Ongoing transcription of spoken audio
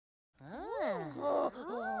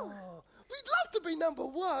have to be number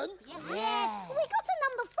one. Yeah. We got to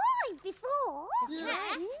number 5 before.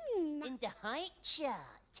 In the height chart.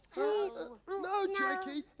 No,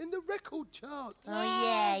 Jakey, in the record charts. Oh,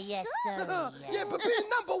 sorry. Yeah, but being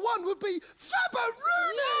number one would be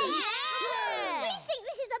Fabba-Rooney! Yeah. We think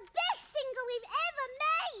this is the best single we've ever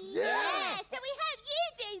made. Yeah. So we hope you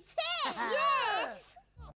do too. Yes.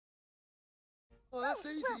 Oh, that's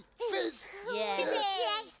easy. Fizz. Yeah.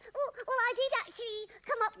 Yes. Well, I did actually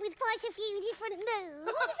come up with quite a few different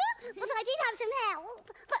moves, but I did have some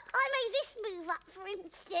help. But I made this move up, for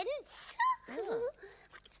instance.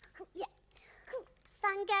 Yeah.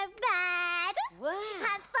 Fun go mad. Wow.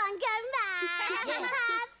 Have fun go mad.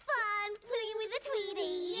 Have fun playing with the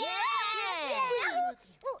Tweenies. Yeah.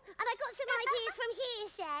 Well, and I got some ideas from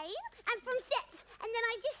hearsay and from steps, and then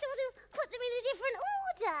I just sort of put them in a different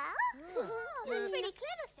order. That's really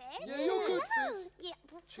clever, Fizz. Yeah, you're good, Fizz. Yeah.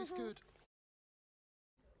 She's good.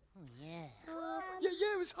 Oh, yeah.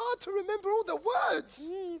 Yeah, it's hard to remember all the words.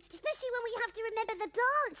 Especially when we have to remember the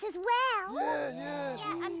dance as well. Yeah.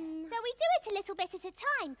 So we do it a little bit at a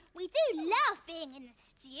time. We do love being in the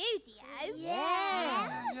studio.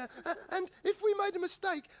 Yeah. And if we made a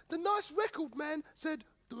mistake, the nice record man said,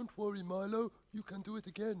 "Don't worry, Milo, you can do it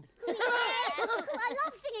again." I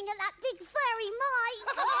love singing at that big furry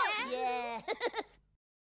mic. Yeah.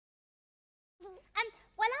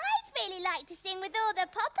 Well, I'd really like to sing with all the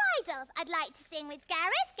pop idols. I'd like to sing with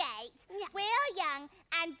Gareth Gates, Will Young,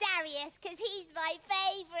 and Darius, because he's my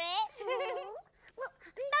favourite. Well,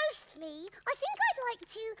 mostly, I think I'd like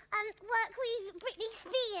to work with Britney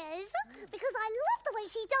Spears, because I love the way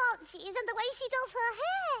she dances and the way she does her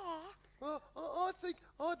hair. Well, I think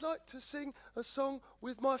I'd like to sing a song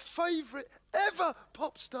with my favourite ever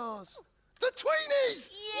pop stars, the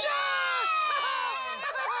Tweenies!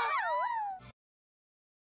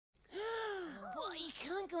 Boy, you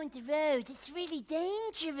can't go on the road. It's really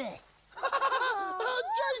dangerous.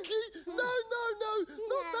 Jakey! No,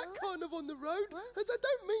 not that kind of on the road. They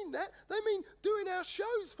don't mean that. They mean doing our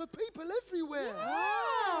shows for people everywhere.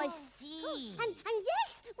 Oh, I see. And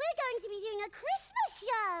yes, we're going to be doing a Christmas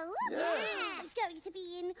show. Yeah. It's going to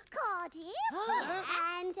be in Cardiff.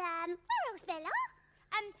 And where else, Bella?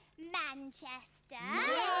 Manchester.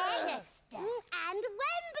 And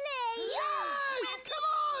Wembley. Yay! Come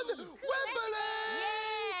on! Wembley!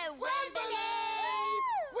 Yeah, Wembley!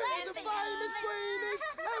 We're the famous Tweenies,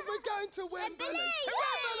 and we're going to Wembley.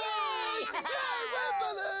 Wembley! Yeah,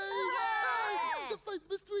 Wembley! Hey, the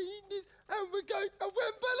famous Tweenies, and we're going to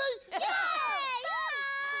Wembley. Yay!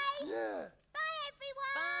 Yeah. Bye,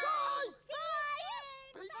 everyone. Bye. See you.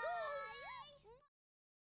 Bye.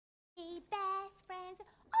 Best friends.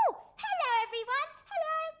 Oh, hello, everyone.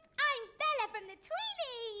 Hello. I'm Bella from the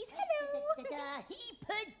Tweenies. Hello.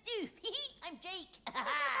 He-pa-doof. I'm Jake.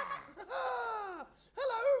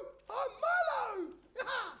 Hello, I'm Milo.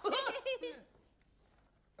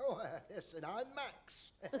 Oh, yes, and I'm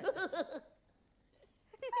Max. Oh,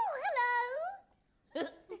 hello.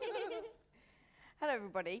 Hello,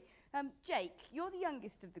 everybody. Jake, you're the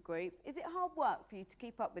youngest of the group. Is it hard work for you to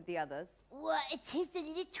keep up with the others? Well, it is a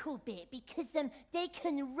little bit because they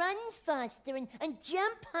can run faster and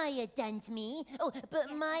jump higher than me. Oh, but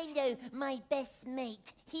Milo, my best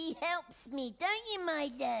mate, he helps me, don't you,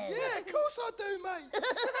 Milo? Yeah, of course I do, mate.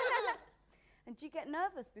 And do you get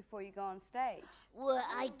nervous before you go on stage? Well,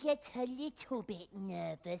 I get a little bit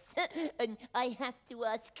nervous, and I have to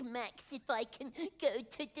ask Max if I can go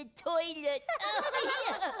to the toilet.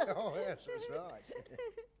 Oh, yes, that's right.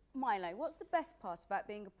 Milo, what's the best part about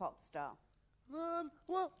being a pop star? Well,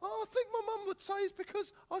 I think my mum would say it's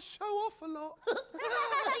because I show off a lot.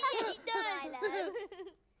 Yeah, he does.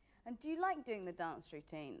 And do you like doing the dance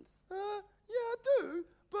routines? Yeah, I do,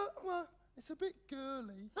 but, well, it's a bit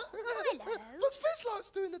girly. Hello. But Fizz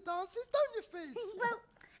likes doing the dances, don't you, Fizz? Well,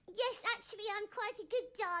 yes, actually, I'm quite a good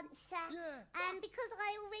dancer. Yeah. Because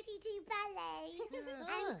I already do ballet.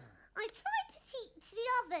 Yeah. And I tried to teach the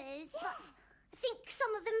others, but I think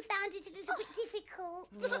some of them found it a little bit difficult.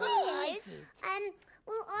 I Yes. did.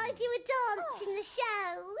 Well, I do a dance in the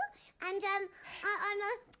show, and I'm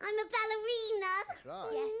a ballerina. That's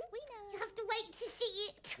right. Yes, we know. You have to wait to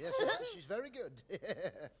see it. Yes, she's very good.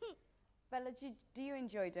 Bella, do you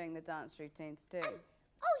enjoy doing the dance routines too?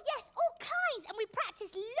 Oh, yes, all kinds, and we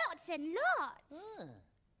practice lots and lots.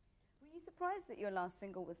 Were you surprised that your last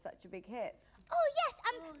single was such a big hit? Oh, yes,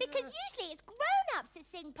 because usually it's grown-ups that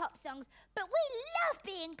sing pop songs, but we love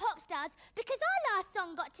being pop stars because our last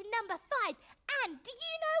song got to number 5, and do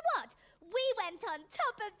you know what? We went on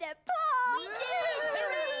top of the pops! We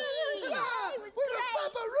did! Yeah, it was We're great! the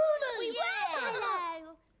Fabba-Rooney! We were!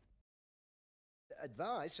 Hello!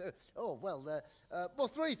 advice? Well,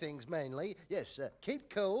 three things mainly. Yes, keep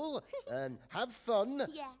cool, and have fun,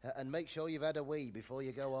 Yeah. and make sure you've had a wee before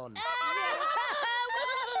you go on.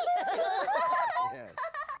 Yeah.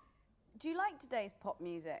 Do you like today's pop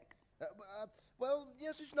music? Well,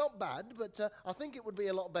 yes, it's not bad, but I think it would be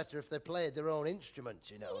a lot better if they played their own instruments,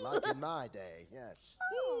 you know, like in my day, yes.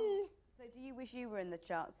 So do you wish you were in the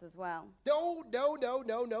charts as well? No,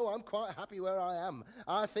 I'm quite happy where I am.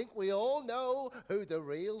 I think we all know who the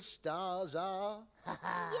real stars are.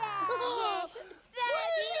 Yes.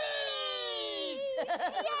 Tweenies! Bye!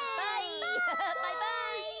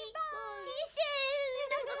 Bye-bye! See you soon.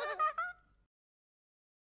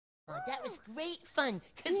 Oh, that was great fun,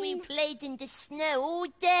 because we played in the snow all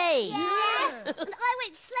day. Yeah. And I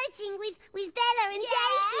went sledging with Bella and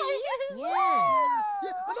Jakey. Yeah.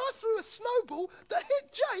 Yeah, and I threw a snowball that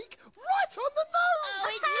hit Jake right on the nose.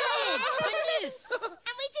 Oh, it did!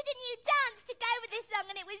 And we did a new dance to go with this song,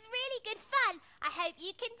 and it was really good fun. I hope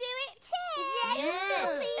you can do it too.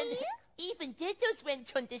 Yeah. And even Diddles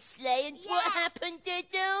went on the sleigh, and what happened,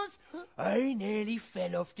 Diddles? I nearly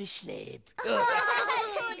fell off the sled. Poor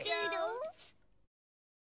Doodles.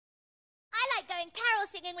 I like going carol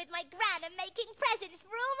singing with my gran and making presents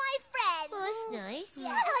for all my friends. Oh, that's nice. Yeah,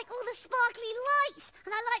 I like all the sparkly lights,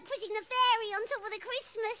 and I like putting the fairy on top of the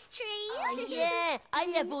Christmas tree. Oh, yeah. I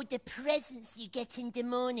love all the presents you get in the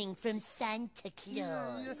morning from Santa Claus.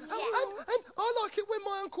 Yeah. And I like it when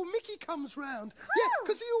my Uncle Mickey comes round. Yeah,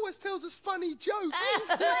 because he always tells us funny jokes.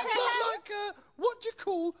 Like, what do you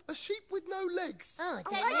call a sheep with no legs? Oh, I I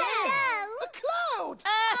don't don't know. know. A cloud!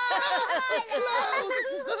 A cloud!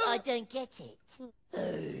 I don't get it.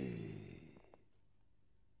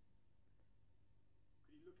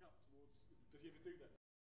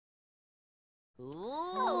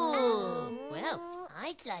 Ooh, well,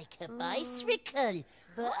 I'd like a bicycle,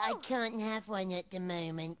 but I can't have one at the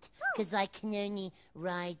moment, because I can only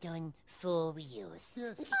ride on 4 wheels.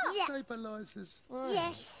 Yes, Yeah. stabilisers.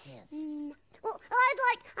 Yes. Yes. Well,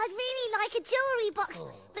 I'd really like a jewellery box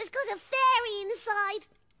that's got a fairy inside.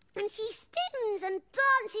 And she spins and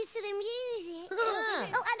dances to the music. Oh,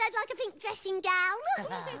 and I'd like a pink dressing gown.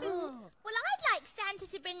 Well, I'd like Santa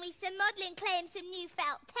to bring me some modelling clay and some new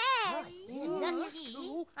felt pens. Lucky.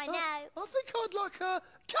 Cool. I know. I think I'd like a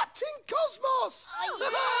Captain Cosmos!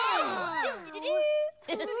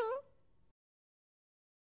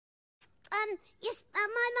 Yes,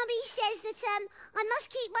 my mummy says that I must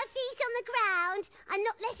keep my feet on the ground and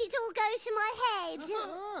not let it all go to my head.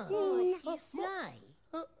 Oh, do you fly?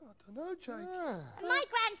 I don't know, Jake. And my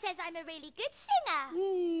gran says I'm a really good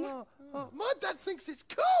singer. My dad thinks it's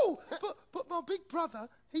cool, but my big brother,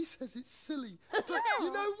 he says it's silly. But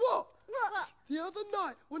you know what? What? The other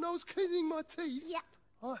night, when I was cleaning my teeth, Yep.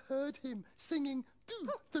 I heard him singing, "Do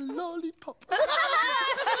the lollipop."